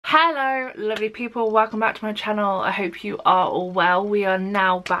Hello lovely people, welcome back to my channel. I hope you are all well. We are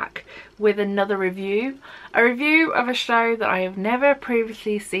now back with another review. A review of a show that I have never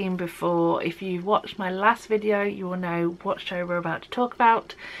previously seen before. If you've watched my last video you will know what show we're about to talk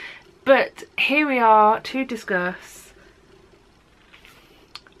about. But here we are to discuss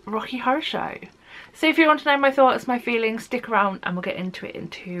Rocky Horror Show. So if you want to know my thoughts, my feelings, stick around and we'll get into it in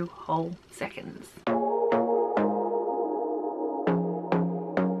 2 whole seconds.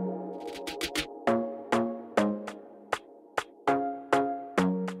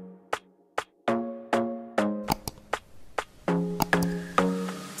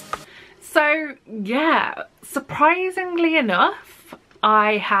 So yeah, surprisingly enough,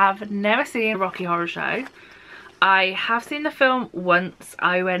 I have never seen Rocky Horror Show. I have seen the film once.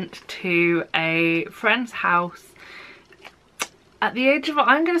 I went to a friend's house at the age of,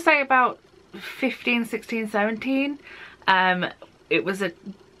 I'm going to say about 15, 16, 17. It was a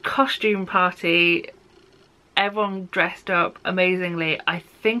costume party. Everyone dressed up amazingly. I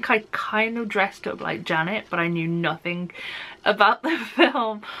think I kind of dressed up like Janet, but I knew nothing about the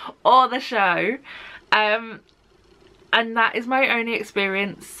film or the show. And that is my only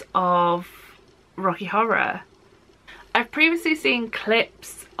experience of Rocky Horror. I've previously seen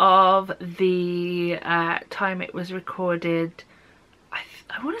clips of the time it was recorded.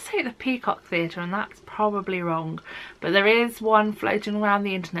 I want to say at the Peacock Theatre, and that's probably wrong, but there is one floating around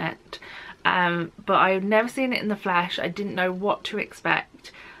the internet. But I've never seen it in the flesh. I didn't know what to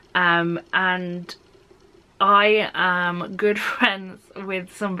expect, and I am good friends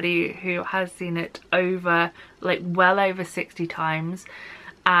with somebody who has seen it over, like, well over 60 times,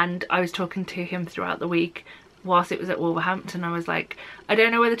 and I was talking to him throughout the week whilst it was at Wolverhampton. I was like, I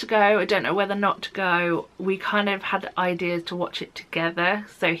don't know whether to go, I don't know whether not to go. We kind of had ideas to watch it together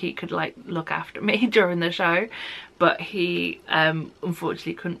so he could like look after me during the show, but he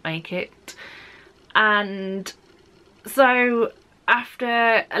unfortunately couldn't make it. And so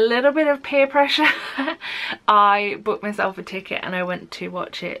after a little bit of peer pressure I booked myself a ticket and I went to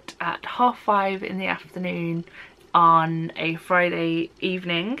watch it at 5:30 in the afternoon on a Friday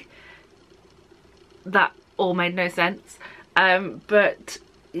evening. That all made no sense, but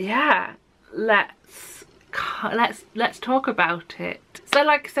yeah, let's talk about it. So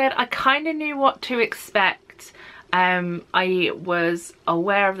like I said, I kind of knew what to expect. I was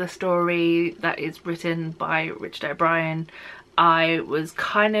aware of the story that is written by Richard O'Brien. I was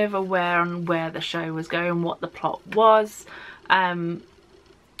kind of aware on where the show was going, what the plot was.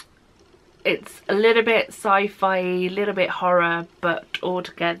 It's a little bit sci-fi, a little bit horror, but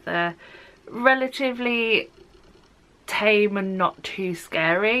altogether relatively tame and not too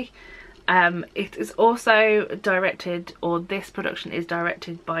scary. It is also directed, or this production is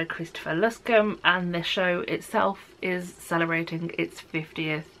directed by Christopher Luscombe, and the show itself is celebrating its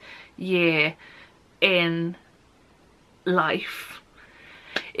 50th year in life,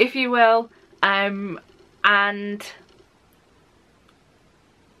 if you will, and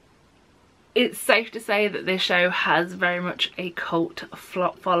it's safe to say that this show has very much a cult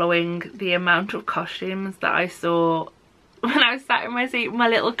following. The amount of costumes that I saw when I was sat in my seat with my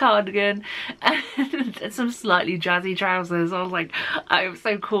little cardigan and some slightly jazzy trousers, I was like, I'm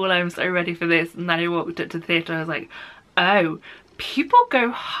so cool, I'm so ready for this. And then I walked up to the theatre, I was like, oh, people go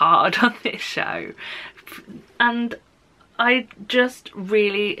hard on this show. And I just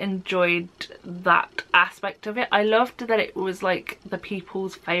really enjoyed that aspect of it. I loved that it was like the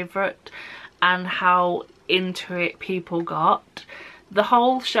people's favourite and how into it people got. The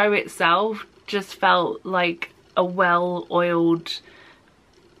whole show itself just felt like a well-oiled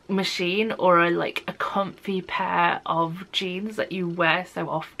machine, or like a comfy pair of jeans that you wear so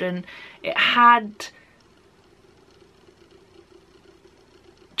often. It had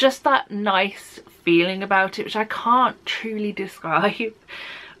just that nice feeling about it, which I can't truly describe,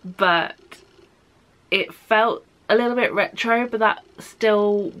 but it felt a little bit retro, but that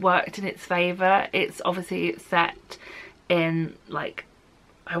still worked in its favour. It's obviously set in, like,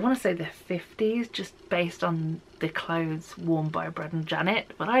 I want to say the 50s, just based on the clothes worn by Brad and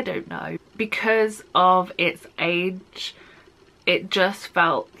Janet, but I don't know. Because of its age, it just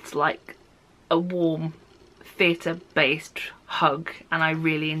felt like a warm theatre based hug, and I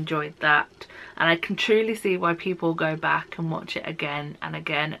really enjoyed that. And I can truly see why people go back and watch it again and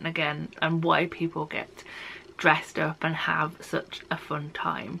again and again, and why people get dressed up and have such a fun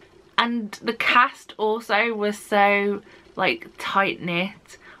time. And the cast also was so like tight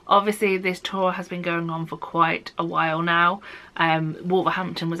knit. Obviously this tour has been going on for quite a while now.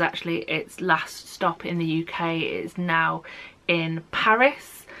 Wolverhampton was actually its last stop in the UK. It is now in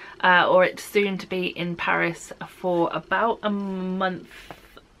Paris, or it's soon to be in Paris for about a month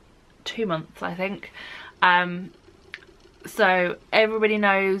 2 months, I think. So everybody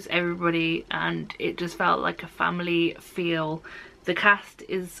knows everybody, and it just felt like a family feel. The cast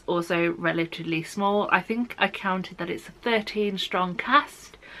is also relatively small. I think I counted that it's a 13 strong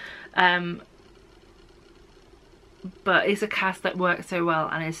cast, but it's a cast that works so well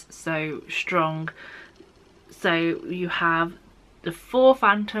and is so strong. So you have the 4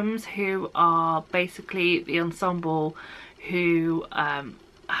 phantoms, who are basically the ensemble, who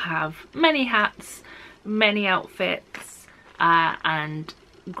have many hats, many outfits, and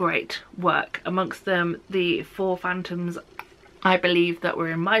great work. Amongst them, the 4 phantoms I believe that were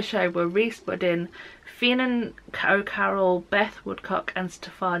in my show were Reese Buddin, Fiannan O'Carroll, Beth Woodcock and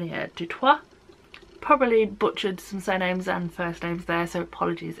Stefania Dutois. Probably butchered some surnames and first names there, so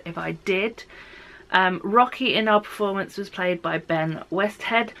apologies if I did. Rocky in our performance was played by Ben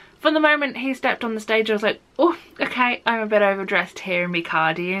Westhead. From the moment he stepped on the stage, I was like, oh, okay, I'm a bit overdressed here in me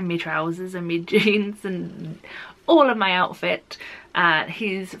cardi and me trousers and me jeans and all of my outfit.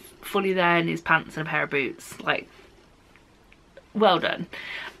 He's fully there in his pants and a pair of boots. Like, well done.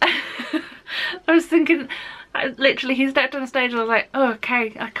 I was thinking, literally, he stepped on stage and I was like, oh,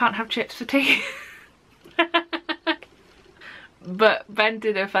 okay, I can't have chips for tea. But Ben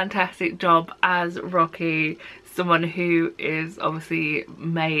did a fantastic job as Rocky, someone who is obviously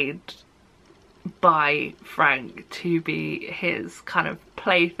made by Frank to be his kind of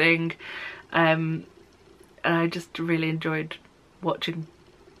plaything, and I just really enjoyed watching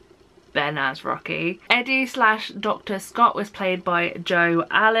Ben as Rocky. Eddie / Dr. Scott was played by Joe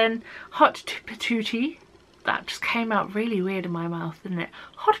Allen. Hot Patootie, that just came out really weird in my mouth, didn't it?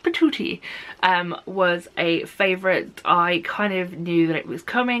 Hot Patootie was a favourite. I kind of knew that it was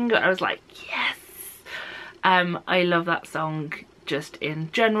coming. I was like, yes! I love that song just in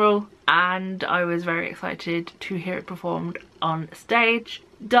general, and I was very excited to hear it performed on stage.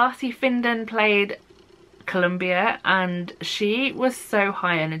 Darcy Finden played Columbia, and she was so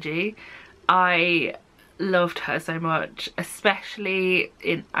high energy. I loved her so much, especially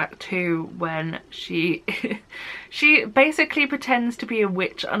in Act 2 when she she basically pretends to be a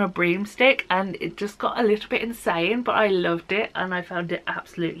witch on a broomstick, and it just got a little bit insane, but I loved it and I found it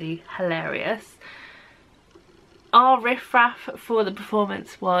absolutely hilarious. Our riffraff for the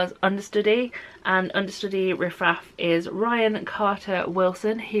performance was understudy, and understudy riffraff is Ryan Carter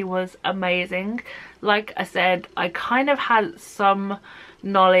Wilson. He was amazing. Like I said, I kind of had some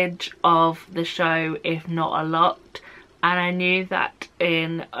knowledge of the show, if not a lot, and I knew that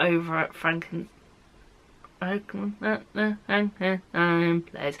in over at I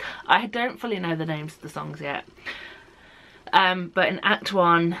don't fully know the names of the songs yet, but in Act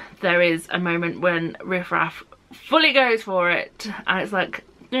 1 there is a moment when riffraff fully goes for it, and it's like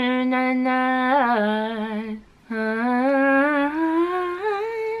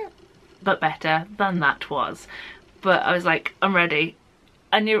but better than that was. But I was like, I'm ready.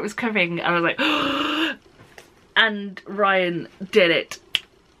 I knew it was coming, and I was like and Ryan did it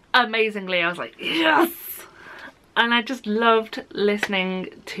amazingly. I was like, yes! And I just loved listening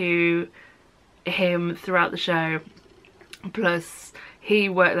to him throughout the show. Plus he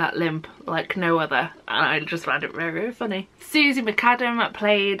worked that limp like no other, and I just found it very, very funny. Susie McAdam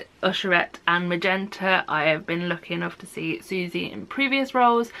played Usherette and Magenta. I have been lucky enough to see Susie in previous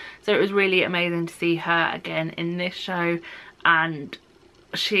roles, so it was really amazing to see her again in this show, and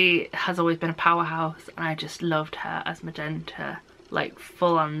she has always been a powerhouse, and I just loved her as Magenta. Like,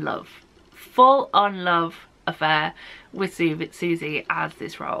 full on love affair with Susie as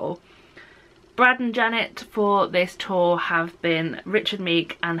this role. Brad and Janet for this tour have been Richard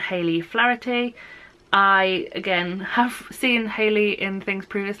Meek and Hayley Flaherty. I again have seen Hayley in things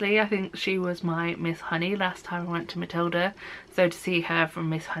previously. I think she was my Miss Honey last time I went to Matilda, so to see her from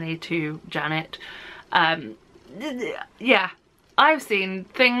Miss Honey to Janet, yeah, I've seen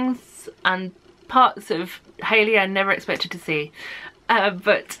things and parts of Hayley I never expected to see,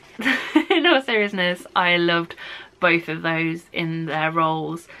 but in all seriousness, I loved both of those in their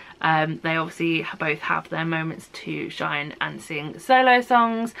roles. They obviously both have their moments to shine and sing solo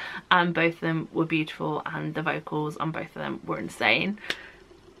songs, and both of them were beautiful, and the vocals on both of them were insane.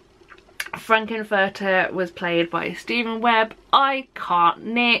 Frankenfurter was played by Stephen Webb. I can't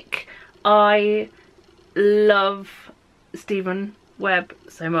nick. I love Stephen Webb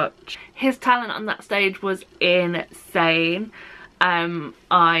so much. His talent on that stage was insane.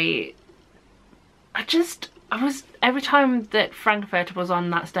 Every time that Frankenfurter was on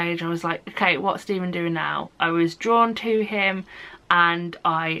that stage, I was like, okay, what's Stephen doing now? I was drawn to him, and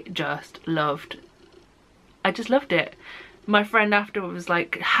I just loved it. My friend after was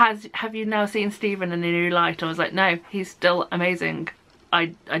like, have you now seen Stephen in a new light? I was like, no, he's still amazing.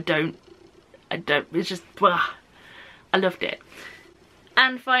 I don't, it's just, I loved it.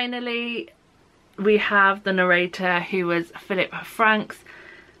 And finally, we have the narrator, who was Philip Franks.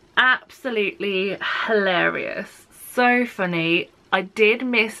 Absolutely hilarious, so funny. I did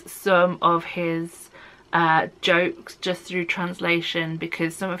miss some of his jokes just through translation,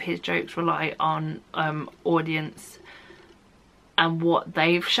 because some of his jokes rely on audience and what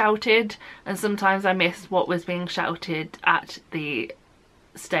they've shouted, and sometimes I missed what was being shouted at the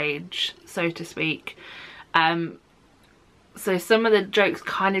stage, so to speak. So some of the jokes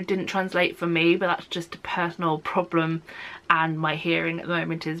kind of didn't translate for me, but that's just a personal problem, and my hearing at the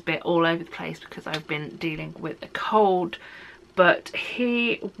moment is a bit all over the place because I've been dealing with a cold. But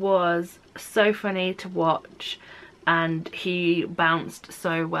he was so funny to watch, and he bounced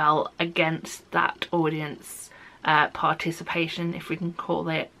so well against that audience participation, if we can call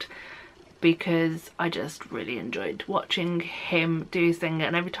it, because I just really enjoyed watching him do his thing,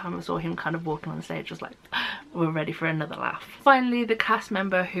 and every time I saw him kind of walking on the stage I was like, we're ready for another laugh. Finally, the cast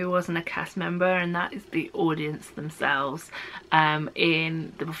member who wasn't a cast member, and that is the audience themselves.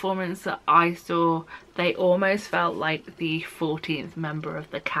 In the performance that I saw, they almost felt like the 14th member of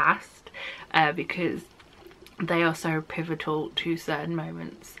the cast, because they are so pivotal to certain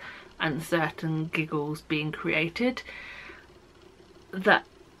moments and certain giggles being created, that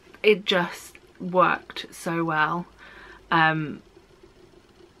it just worked so well, and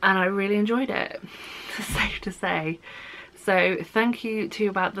I really enjoyed it, safe to say. So thank you to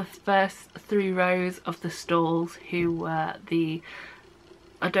about the first 3 rows of the stalls, who were the,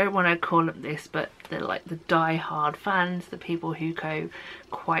 I don't want to call them this, but they're like the die-hard fans, the people who go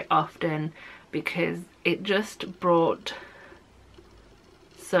quite often, because it just brought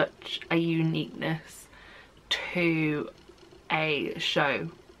such a uniqueness to a show.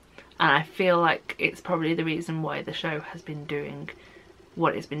 And I feel like it's probably the reason why the show has been doing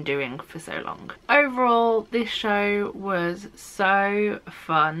what it's been doing for so long. Overall, this show was so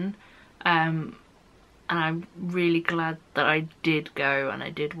fun, and I'm really glad that I did go and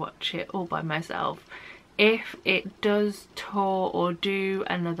I did watch it all by myself. If it does tour or do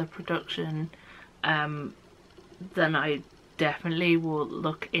another production, then I definitely will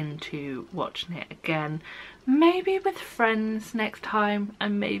look into watching it again. Maybe with friends next time,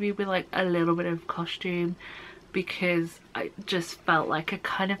 and maybe with like a little bit of costume, because I just felt like I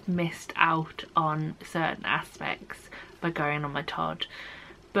kind of missed out on certain aspects by going on my Todd.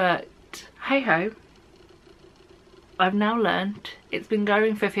 But hey ho, I've now learnt. It's been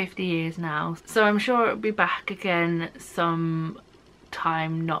going for 50 years now, so I'm sure it'll be back again some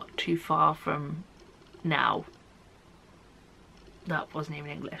time not too far from now. That wasn't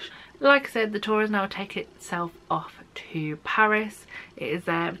even English. Like I said, the tour has now taken itself off to Paris. It is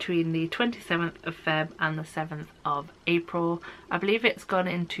there between the 27th of Feb and the 7th of April. I believe it's gone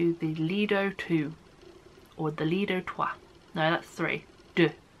into the Lido 2 or the Lido 3. No, that's 3. 2.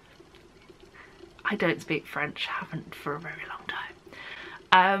 I don't speak French, haven't for a very long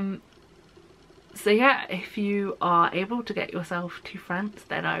time. So yeah, if you are able to get yourself to France,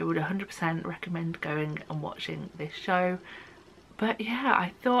 then I would 100% recommend going and watching this show. But yeah,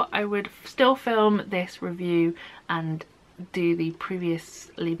 I thought I would still film this review and do the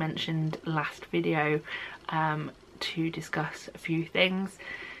previously mentioned last video to discuss a few things,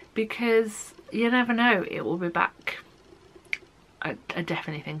 because you never know, it will be back. I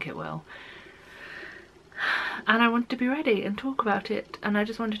definitely think it will. And I wanted to be ready and talk about it, and I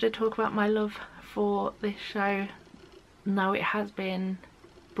just wanted to talk about my love for this show. Now it has been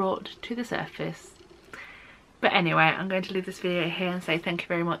brought to the surface. But anyway, I'm going to leave this video here and say thank you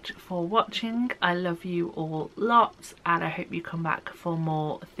very much for watching. I love you all lots, and I hope you come back for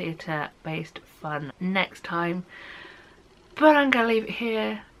more theatre based fun next time. But I'm going to leave it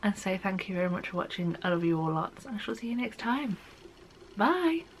here and say thank you very much for watching. I love you all lots, and I shall see you next time.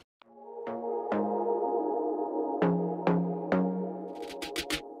 Bye!